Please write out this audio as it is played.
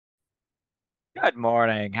Good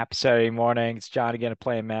morning. Happy Saturday morning. It's John again to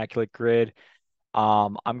play Immaculate Grid.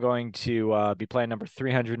 I'm going to be playing number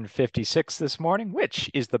 356 this morning, which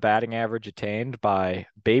is the batting average attained by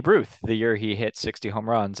Babe Ruth the year he hit 60 home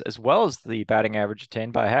runs, as well as the batting average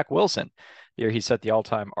attained by Hack Wilson the year he set the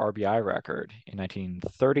all-time RBI record in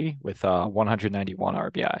 1930 with 191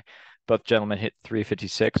 RBI. Both gentlemen hit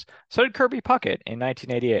 356. So did Kirby Puckett in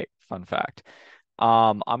 1988. Fun fact.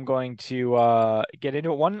 I'm going to get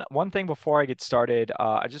into it. One thing before I get started,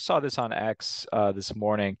 I just saw this on X this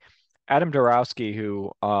morning. Adam Dorowski,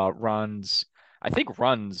 who I think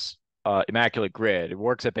runs Immaculate Grid,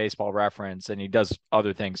 works at Baseball Reference, and he does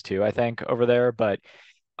other things too, I think, over there. But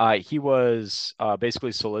he was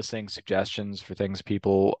basically soliciting suggestions for things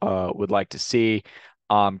people would like to see,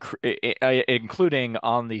 including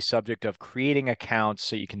on the subject of creating accounts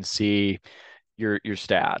so you can see your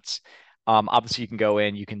stats. Obviously, you can go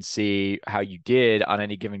in, you can see how you did on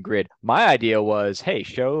any given grid. My idea was, hey,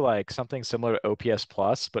 show like something similar to OPS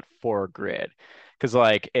plus, but for a grid, because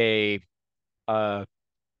like uh,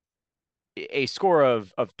 a score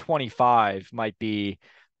of 25 might be,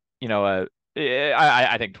 you know,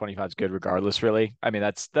 I think 25 is good regardless, really. I mean,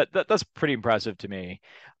 that's pretty impressive to me,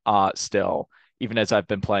 still, even as I've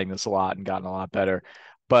been playing this a lot and gotten a lot better.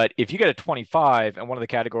 But if you get a 25 and one of the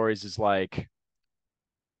categories is like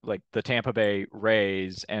the Tampa Bay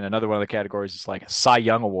Rays, and another one of the categories is like Cy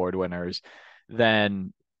Young Award winners,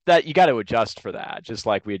 then that you got to adjust for that, just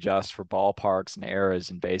like we adjust for ballparks and eras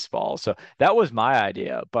in baseball. So that was my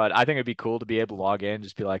idea, but I think it'd be cool to be able to log in,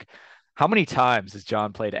 just be like, how many times has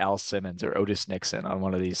John played Al Simmons or Otis Nixon on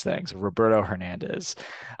one of these things? Roberto Hernandez.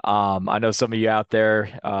 I know some of you out there,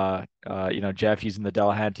 Jeff using the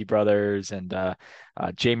Delahanty brothers and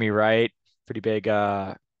Jamie Wright, pretty big,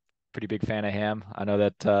 pretty big fan of him. I know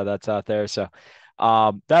that that's out there. So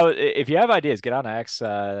if you have ideas, get on X,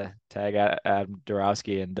 tag Adam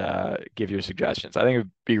Dorowski and give your suggestions. I think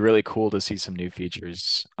it'd be really cool to see some new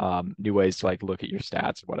features, new ways to like look at your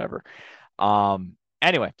stats or whatever.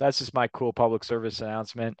 Anyway, that's just my cool public service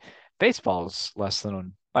announcement. Baseball's less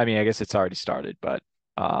than, I mean, I guess it's already started, but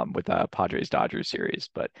with the Padres Dodgers series.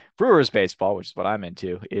 But Brewers baseball, which is what I'm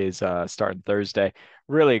into, is starting Thursday.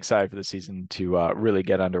 Really excited for the season to really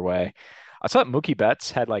get underway. I saw that Mookie Betts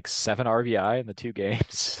had like 7 RBI in the 2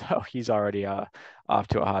 games, so he's already off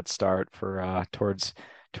to a hot start for towards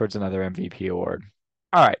another MVP award.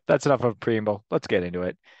 All right, that's enough of a preamble. Let's get into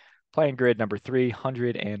it. Playing grid number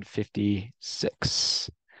 356.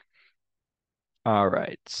 All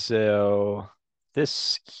right, so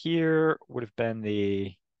this here would have been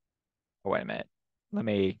the. Oh, wait a minute. Let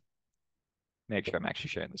me make sure I'm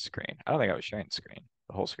actually sharing the screen. I don't think I was sharing the screen,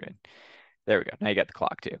 the whole screen. There we go. Now you got the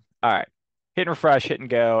clock too. All right. Hit and refresh, hit and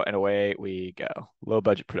go, and away we go. Low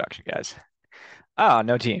budget production, guys. Oh,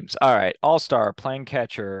 no teams. All right. All-star playing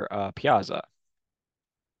catcher, Piazza.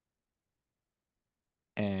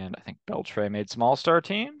 And I think Beltray made some all-star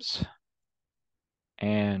teams.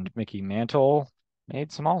 And Mickey Mantle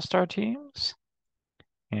made some all-star teams.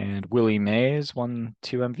 And Willie Mays won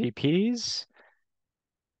 2 MVPs.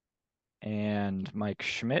 And Mike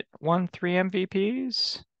Schmidt won 3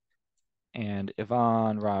 MVPs. And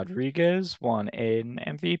Ivan Rodriguez won an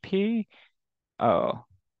MVP. Oh,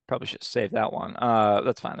 probably should save that one.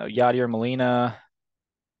 That's fine though. Yadier Molina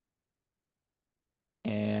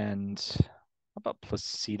and how about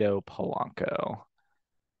Placido Polanco?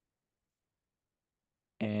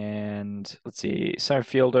 And let's see, center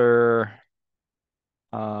fielder.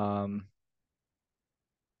 Um,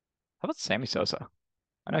 how about Sammy Sosa?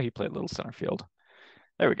 I know he played little center field.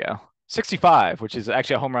 There we go. 65, which is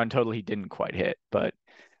actually a home run total he didn't quite hit, but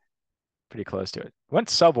pretty close to it. Went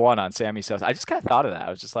sub 1 on Sammy Sosa. I just kind of thought of that. I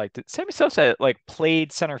was just like, did Sammy Sosa like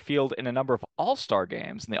played center field in a number of All-Star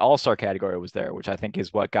games, and the All-Star category was there, which I think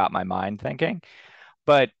is what got my mind thinking.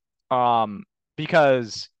 But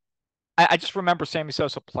because I just remember Sammy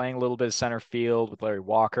Sosa playing a little bit of center field with Larry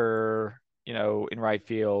Walker, in right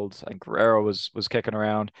field. I think Guerrero was kicking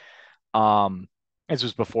around. Um, this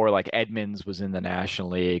was before like Edmonds was in the National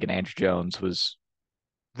League and Andrew Jones was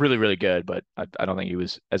really, really good, but I don't think he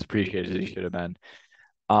was as appreciated as he should have been.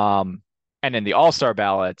 Um, and in the All-Star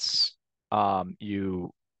ballots,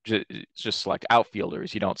 you just select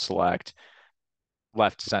outfielders. You don't select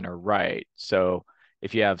left, center, right. So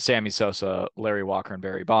if you have Sammy Sosa, Larry Walker, and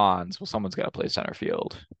Barry Bonds, well, someone's got to play center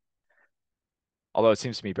field. Although it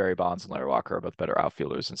seems to me Barry Bonds and Larry Walker are both better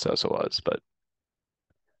outfielders than Sosa was, but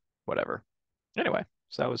whatever. Anyway,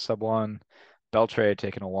 so that was sub 1. Beltre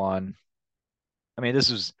taking a 1. I mean,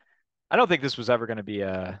 I don't think this was ever going to be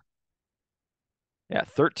yeah,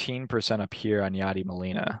 13% up here on Yadi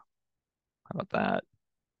Molina. How about that?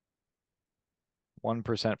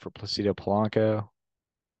 1% for Placido Polanco.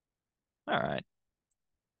 All right.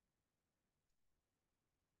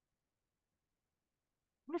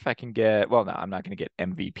 Wonder if I can get, well, no, I'm not going to get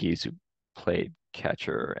MVPs who played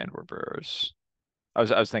catcher and were Brewers. I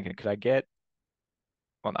was thinking, could I get,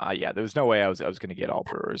 well, no, yeah, there was no way I was going to get all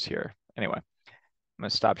Brewers here. Anyway, I'm going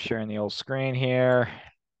to stop sharing the old screen here.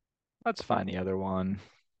 Let's find the other one.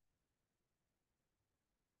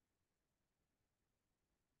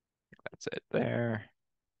 That's it there.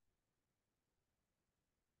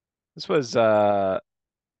 This was,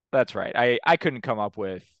 that's right. I couldn't come up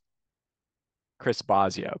with Chris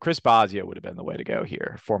Bosio. Chris Bosio would have been the way to go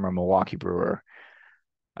here, former Milwaukee Brewer.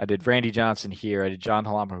 I did Randy Johnson here. I did John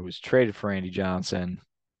Halama, who was traded for Randy Johnson.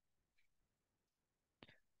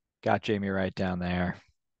 Got Jamie Wright down there.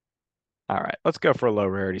 All right, let's go for a low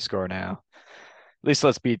rarity score now. At least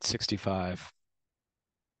let's beat 65.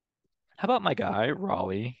 How about my guy,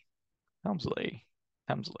 Raleigh Helmsley?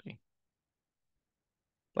 Hemsley.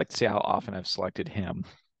 Like to see how often I've selected him.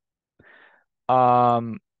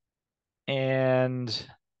 Um, and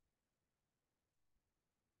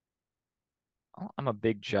I'm a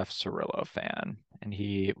big Jeff Cirillo fan, and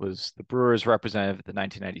he was the Brewers representative at the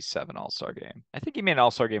 1997 All-Star game. I think he made an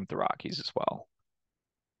All-Star game with the Rockies as well.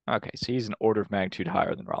 Okay, so he's an order of magnitude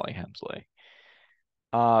higher than Raleigh Hemsley.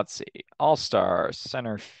 Let's see. All-Star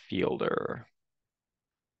center fielder.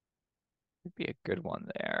 Would be a good one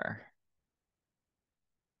there.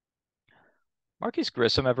 Marquise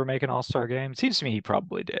Grissom ever make an All-Star game? It seems to me he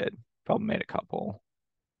probably did. Probably made a couple.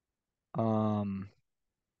 Um,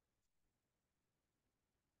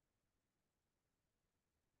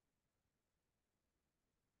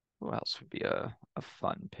 who else would be a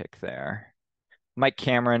fun pick there? Mike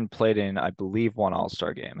Cameron played in, I believe, one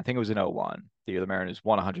All-Star game. I think it was in '01. The year the Mariners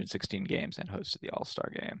won 116 games and hosted the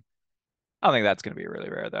All-Star game. I don't think that's going to be really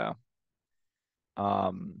rare though.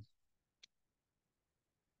 Um,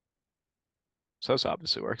 Sosa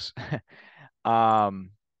obviously works.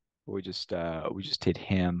 Um, we just hit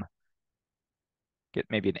him. Get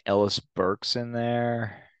maybe an Ellis Burks in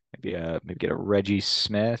there. Maybe get a Reggie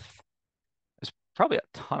Smith. There's probably a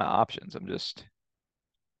ton of options. I'm just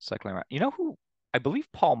cycling around. You know who? I believe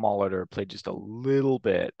Paul Molitor played just a little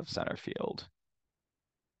bit of center field.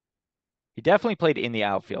 He definitely played in the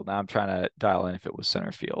outfield. Now I'm trying to dial in if it was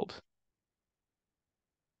center field.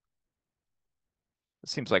 It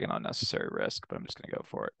seems like an unnecessary risk, but I'm just gonna go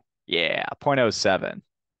for it. Yeah, .07.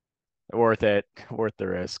 Worth it. Worth the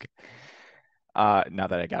risk. Now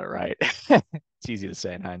that I got it right. It's easy to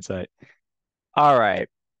say in hindsight. All right.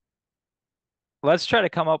 Let's try to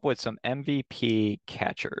come up with some MVP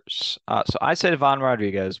catchers. So I said Ivan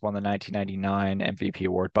Rodriguez won the 1999 MVP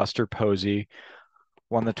award. Buster Posey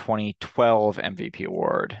won the 2012 MVP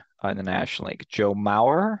award in the National League. Joe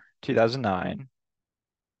Mauer, 2009.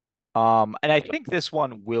 And I think this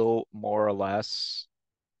one will more or less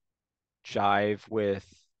jive with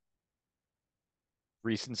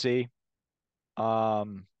recency.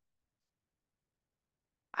 Um,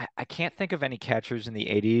 I can't think of any catchers in the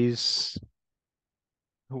 80s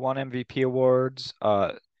who won MVP awards.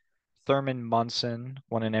 Thurman Munson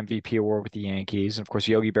won an MVP award with the Yankees. And of course,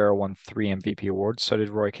 Yogi Berra won 3 MVP awards. So did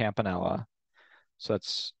Roy Campanella. So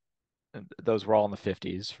those were all in the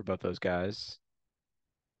 50s for both those guys.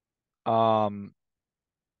 Um,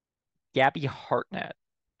 Gabby Hartnett,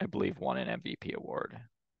 I believe, won an MVP award.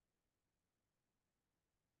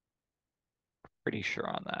 Pretty sure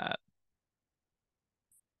on that.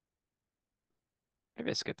 Maybe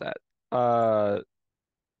I skipped that. Uh,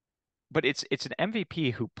 but it's an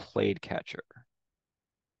MVP who played catcher.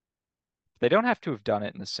 They don't have to have done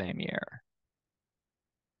it in the same year.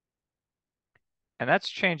 And that's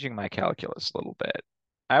changing my calculus a little bit.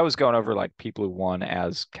 I was going over like people who won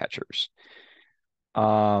as catchers.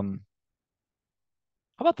 How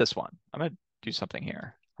about this one? I'm gonna do something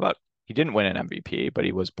here. How about he didn't win an MVP, but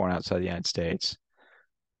he was born outside the United States.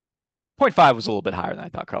 .5 was a little bit higher than I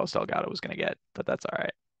thought Carlos Delgado was gonna get, but that's all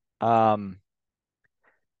right.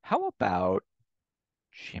 How about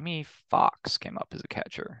Jimmy Fox came up as a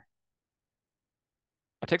catcher?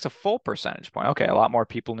 It takes a full percentage point. Okay, a lot more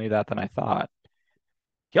people knew that than I thought.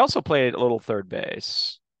 He also played a little third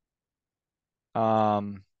base.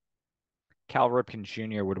 Um, Cal Ripken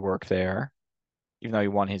Jr. would work there, even though he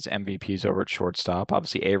won his MVPs over at shortstop.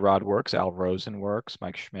 Obviously, A-Rod works, Al Rosen works,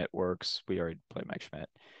 Mike Schmidt works. We already played Mike Schmidt.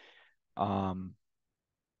 Um,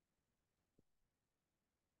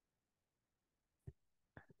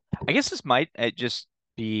 I guess this might just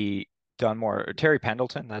be done more. Terry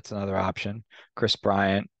Pendleton, that's another option. Chris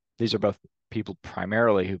Bryant. These are both people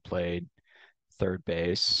primarily who played third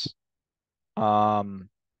base. Um,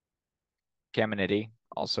 Caminiti,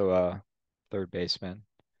 also a third baseman.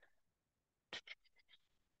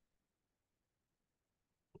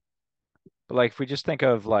 But like if we just think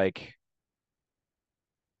of like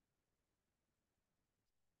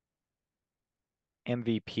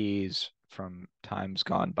MVPs from times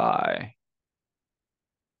gone by.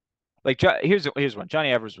 Like here's one.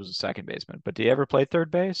 Johnny Evers was a second baseman, but did he ever play third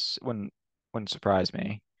base? Wouldn't surprise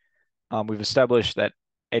me. We've established that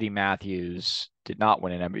Eddie Matthews did not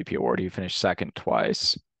win an MVP award. He finished second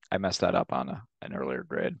twice. I messed that up on an earlier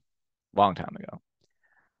grid, long time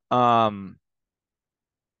ago. Um,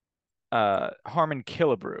 Harmon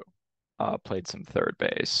Killebrew played some third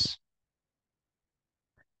base.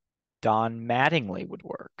 Don Mattingly would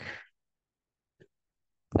work.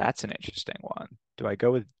 That's an interesting one. Do I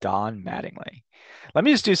go with Don Mattingly? Let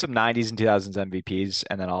me just do some 90s and 2000s MVPs,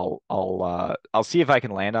 and then I'll see if I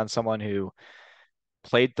can land on someone who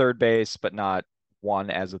played third base but not won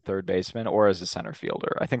as a third baseman or as a center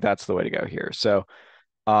fielder. I think that's the way to go here. So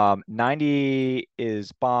 90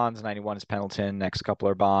 is Bonds, 91 is Pendleton. Next couple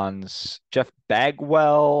are Bonds. Jeff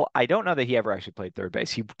Bagwell, I don't know that he ever actually played third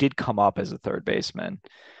base. He did come up as a third baseman.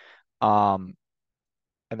 Um,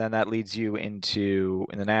 and then that leads you into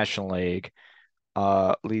in the National League,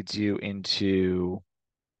 leads you into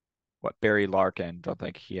what Barry Larkin. Don't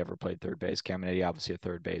think he ever played third base. Caminiti, obviously a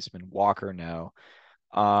third baseman. Walker, no.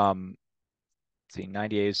 Um, let's see,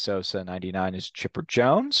 98 is Sosa, 99 is Chipper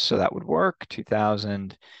Jones, so that would work.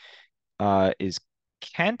 2000 is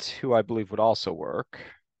Kent, who I believe would also work.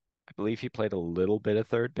 I believe he played a little bit of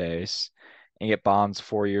third base. And you get Bonds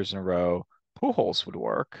 4 years in a row. Pujols would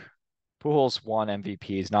work. Pujols won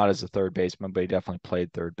MVPs, not as a third baseman, but he definitely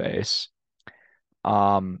played third base.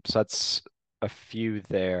 So that's a few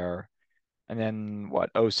there. And then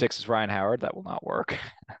what? '06 is Ryan Howard. That will not work.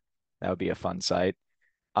 That would be a fun sight.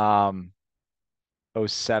 Um,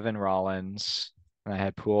 '07 Rollins. And I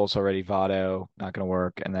had Pujols already, Votto, not going to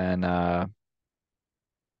work. And then,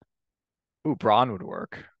 Braun would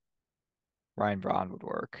work. Ryan Braun would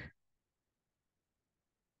work.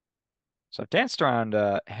 So I've danced around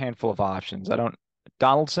a handful of options. I don't,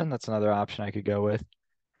 Donaldson, that's another option I could go with.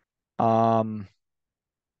 Um,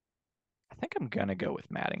 I think I'm gonna go with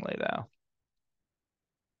Mattingly though.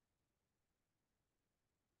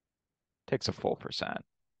 Takes a full percent.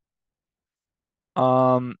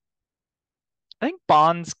 Um, I think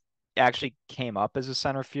Bonds actually came up as a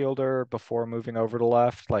center fielder before moving over to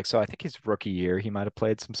left. Like, so I think his rookie year he might have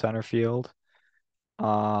played some center field.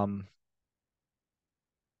 Um,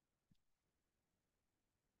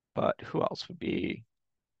 but who else would be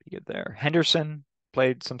good there? Henderson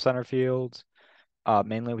played some center field,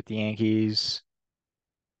 mainly with the Yankees.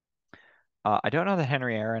 I don't know that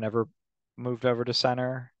Henry Aaron ever moved over to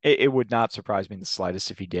center. It would not surprise me in the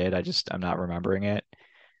slightest if he did. I'm not remembering it.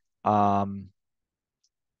 Um,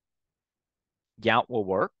 Yount will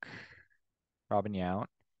work. Robin Yount.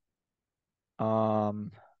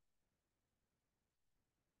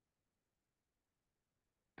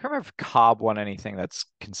 I can't remember if Cobb won anything that's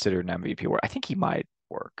considered an MVP award. I think he might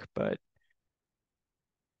work, but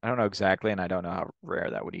I don't know exactly, and I don't know how rare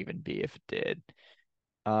that would even be if it did.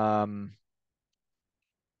 Um,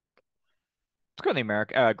 let's go in the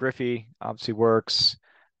America. Griffey obviously works.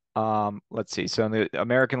 Let's see. So in the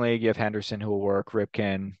American League, you have Henderson who will work,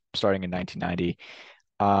 Ripken starting in 1990.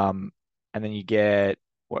 And then you get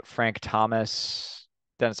what Frank Thomas,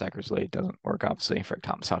 Dennis Eckersley doesn't work, obviously. Frank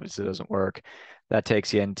Thomas obviously doesn't work. That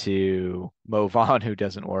takes you into Mo Vaughn, who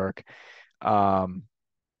doesn't work. Um,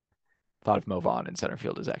 Thought of Mo Vaughn in center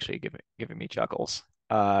field is actually giving me chuckles.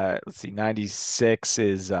 Let's see, 96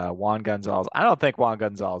 is Juan Gonzalez. I don't think Juan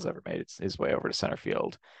Gonzalez ever made his way over to center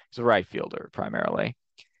field. He's a right fielder primarily.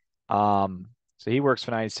 Um, so he works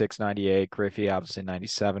for 96, 98. Griffey, obviously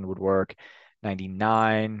 97 would work.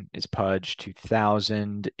 99 is Pudge.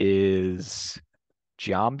 2000 is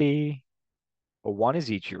Giambi. Well, one is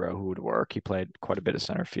Ichiro who would work. He played quite a bit of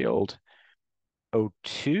center field.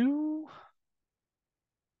 '02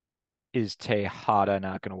 is Tejada,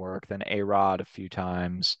 not going to work. Then A-Rod a few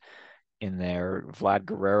times in there. Vlad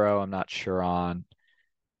Guerrero, I'm not sure on.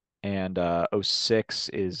 And '06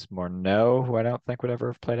 is Morneau, who I don't think would ever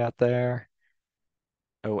have played out there.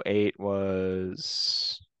 '08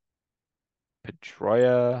 was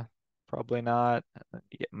Pedroia, probably not. And then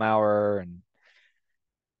you get Maurer and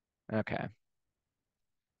okay.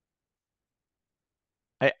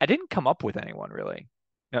 I didn't come up with anyone really.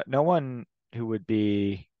 No one who would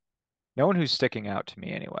be no one who's sticking out to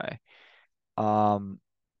me anyway. Um,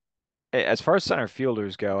 as far as center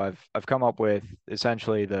fielders go, I've come up with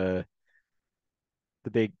essentially the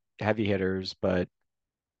big heavy hitters, but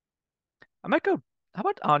I might go. How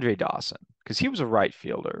about Andre Dawson? because he was a right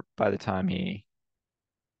fielder by the time he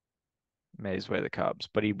made his way to the Cubs,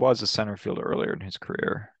 but he was a center fielder earlier in his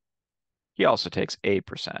career. He also takes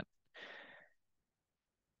 8%.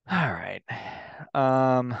 All right.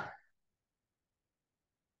 Um,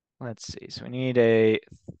 let's see. So we need a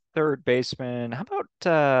third baseman. How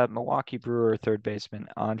about Milwaukee Brewer third baseman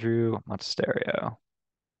Andrew Montesterio?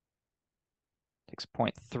 Takes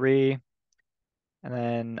point 0.3. And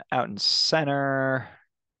then out in center,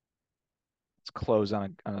 let's close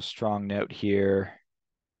on a strong note here.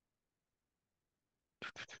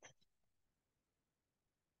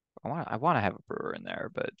 I want to have a Brewer in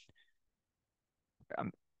there, but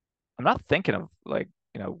I'm I'm not thinking of like,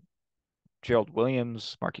 Gerald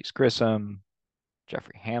Williams, Marquise Grissom,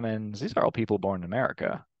 Jeffrey Hammonds. These are all people born in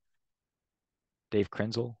America. Dave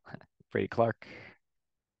Krinzel, Brady Clark,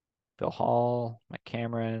 Bill Hall, Mike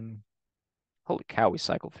Cameron. Holy cow, we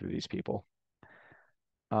cycled through these people.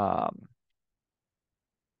 Um,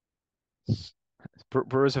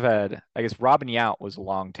 Brewers have had, I guess, Robin Yount was a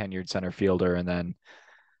long tenured center fielder and then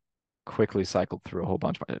quickly cycled through a whole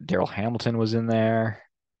bunch. Daryl Hamilton was in there.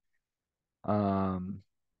 Um,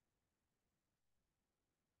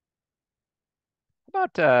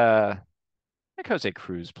 about I think Jose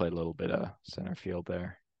Cruz played a little bit of center field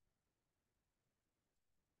there.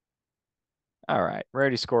 All right,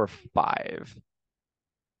 Rarity score 5,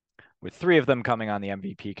 with 3 of them coming on the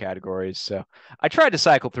MVP categories. So I tried to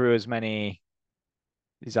cycle through as many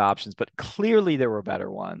these options, but clearly there were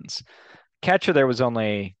better ones. Catcher, there was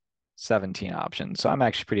only 17 options, so I'm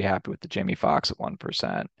actually pretty happy with the Jamie Foxx at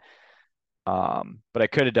 1%. But I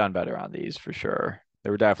could have done better on these for sure.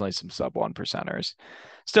 There were definitely some sub 1%ers.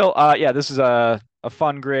 Still, yeah, this is a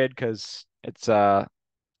fun grid because it's a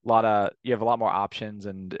lot of you have a lot more options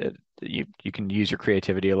and you can use your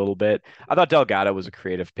creativity a little bit. I thought Delgado was a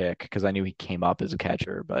creative pick because I knew he came up as a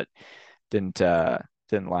catcher, but didn't uh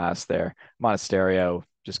didn't last there. Monasterio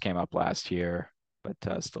just came up last year,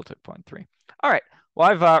 but still took point 0.3. All right. Well,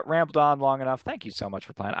 I've rambled on long enough. Thank you so much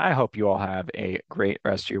for playing. I hope you all have a great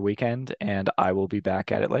rest of your weekend, and I will be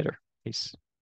back at it later. Peace.